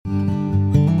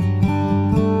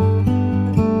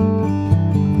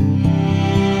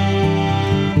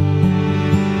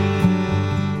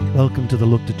Welcome to the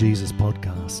Look to Jesus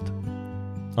podcast.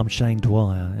 I'm Shane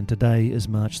Dwyer, and today is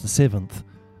March the 7th,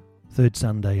 third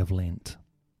Sunday of Lent.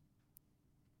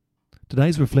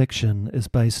 Today's reflection is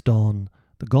based on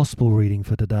the Gospel reading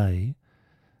for today,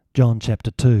 John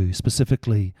chapter 2,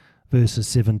 specifically verses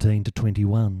 17 to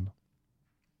 21.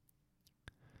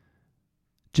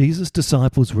 Jesus'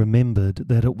 disciples remembered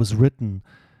that it was written,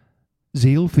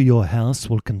 "Zeal for your house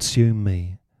will consume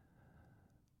me."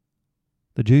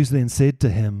 The Jews then said to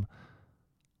him,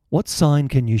 "What sign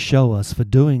can you show us for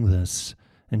doing this?"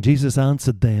 And Jesus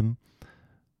answered them,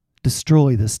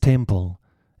 "Destroy this temple,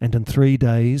 and in 3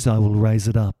 days I will raise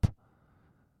it up."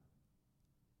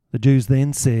 The Jews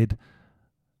then said,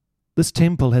 "This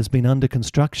temple has been under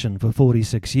construction for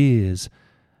 46 years,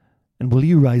 and will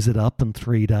you raise it up in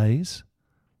 3 days?"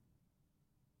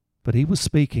 But he was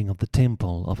speaking of the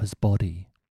temple of his body.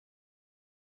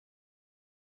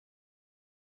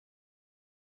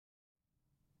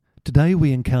 Today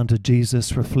we encounter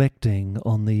Jesus reflecting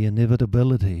on the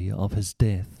inevitability of his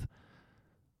death.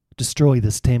 "Destroy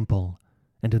this temple,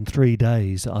 and in 3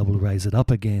 days I will raise it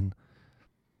up again."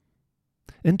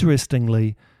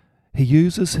 Interestingly, he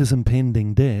uses his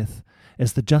impending death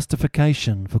as the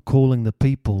justification for calling the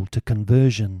people to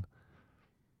conversion.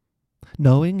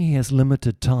 Knowing he has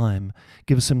limited time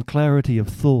gives him clarity of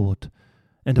thought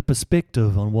and a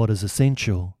perspective on what is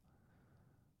essential.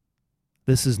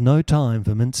 This is no time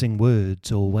for mincing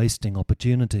words or wasting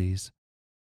opportunities.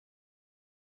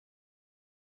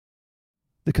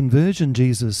 The conversion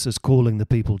Jesus is calling the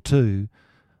people to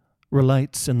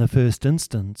relates in the first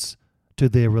instance to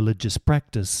their religious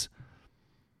practice.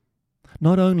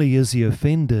 Not only is he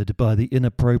offended by the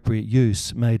inappropriate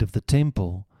use made of the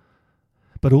temple,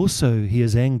 but also he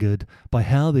is angered by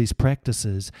how these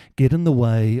practices get in the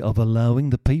way of allowing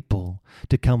the people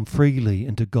to come freely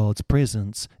into God's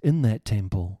presence in that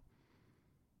temple.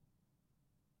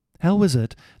 How is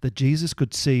it that Jesus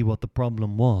could see what the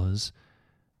problem was,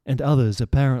 and others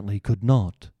apparently could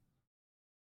not?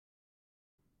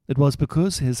 It was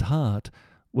because his heart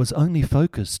was only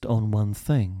focused on one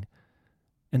thing,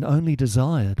 and only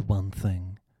desired one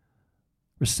thing: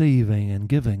 receiving and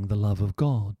giving the love of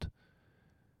God.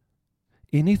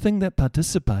 Anything that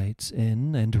participates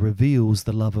in and reveals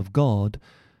the love of God,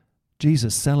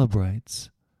 Jesus celebrates.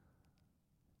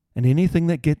 And anything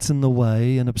that gets in the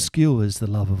way and obscures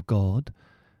the love of God,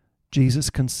 Jesus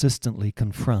consistently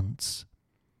confronts.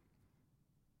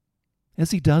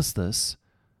 As he does this,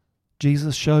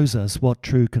 Jesus shows us what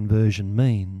true conversion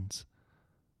means.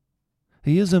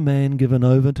 He is a man given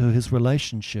over to his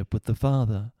relationship with the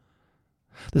Father.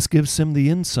 This gives him the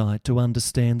insight to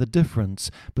understand the difference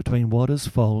between what is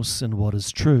false and what is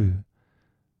true,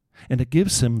 and it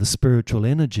gives him the spiritual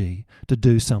energy to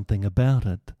do something about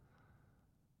it.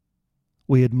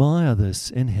 We admire this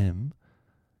in him,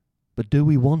 but do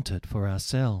we want it for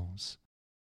ourselves?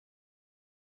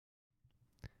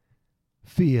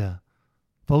 Fear,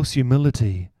 false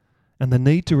humility, and the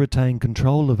need to retain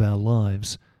control of our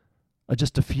lives are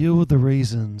just a few of the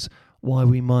reasons why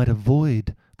we might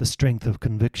avoid the strength of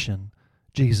conviction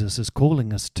Jesus is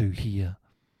calling us to here.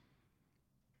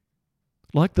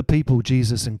 Like the people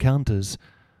Jesus encounters,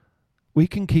 we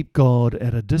can keep God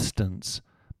at a distance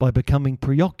by becoming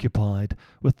preoccupied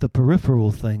with the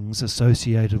peripheral things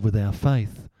associated with our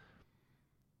faith.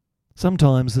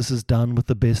 Sometimes this is done with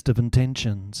the best of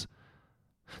intentions.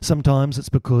 Sometimes it's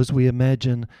because we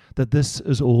imagine that this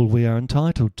is all we are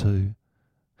entitled to,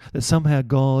 that somehow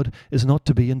God is not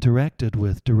to be interacted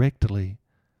with directly,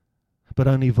 but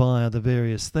only via the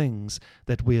various things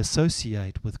that we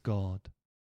associate with God.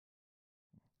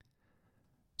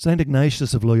 St.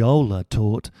 Ignatius of Loyola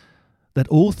taught that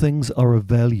all things are of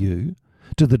value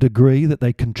to the degree that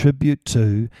they contribute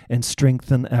to and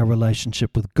strengthen our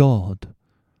relationship with God.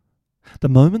 The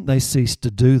moment they cease to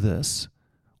do this,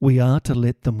 we are to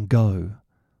let them go.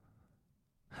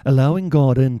 Allowing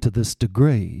God in to this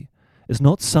degree is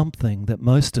not something that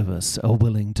most of us are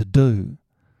willing to do.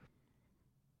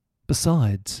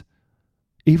 Besides,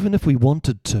 even if we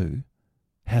wanted to,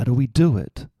 how do we do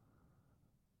it?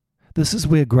 This is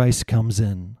where grace comes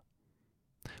in.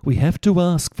 We have to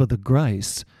ask for the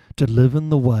grace to live in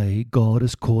the way God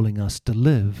is calling us to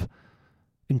live,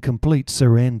 in complete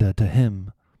surrender to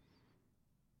Him.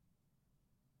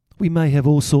 We may have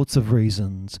all sorts of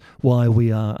reasons why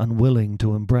we are unwilling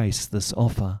to embrace this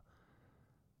offer.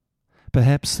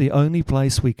 Perhaps the only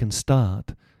place we can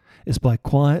start is by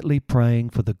quietly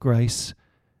praying for the grace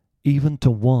even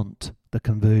to want the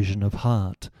conversion of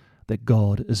heart that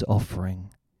God is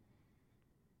offering.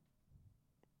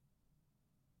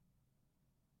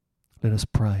 Let us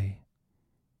pray.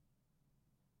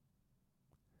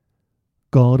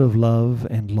 God of love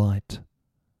and light,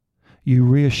 you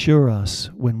reassure us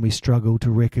when we struggle to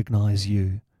recognize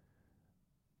you.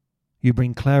 You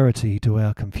bring clarity to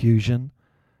our confusion,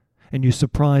 and you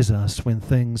surprise us when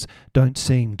things don't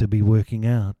seem to be working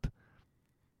out.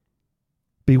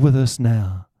 Be with us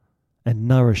now and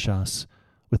nourish us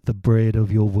with the bread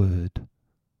of your word.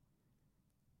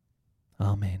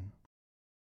 Amen.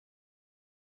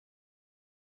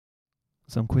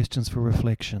 Some questions for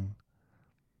reflection.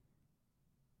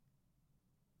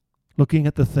 Looking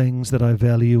at the things that I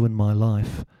value in my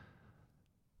life,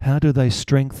 how do they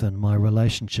strengthen my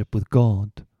relationship with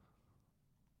God?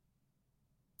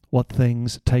 What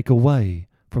things take away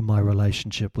from my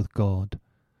relationship with God?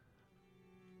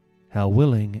 How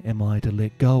willing am I to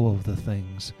let go of the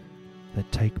things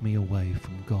that take me away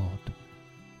from God?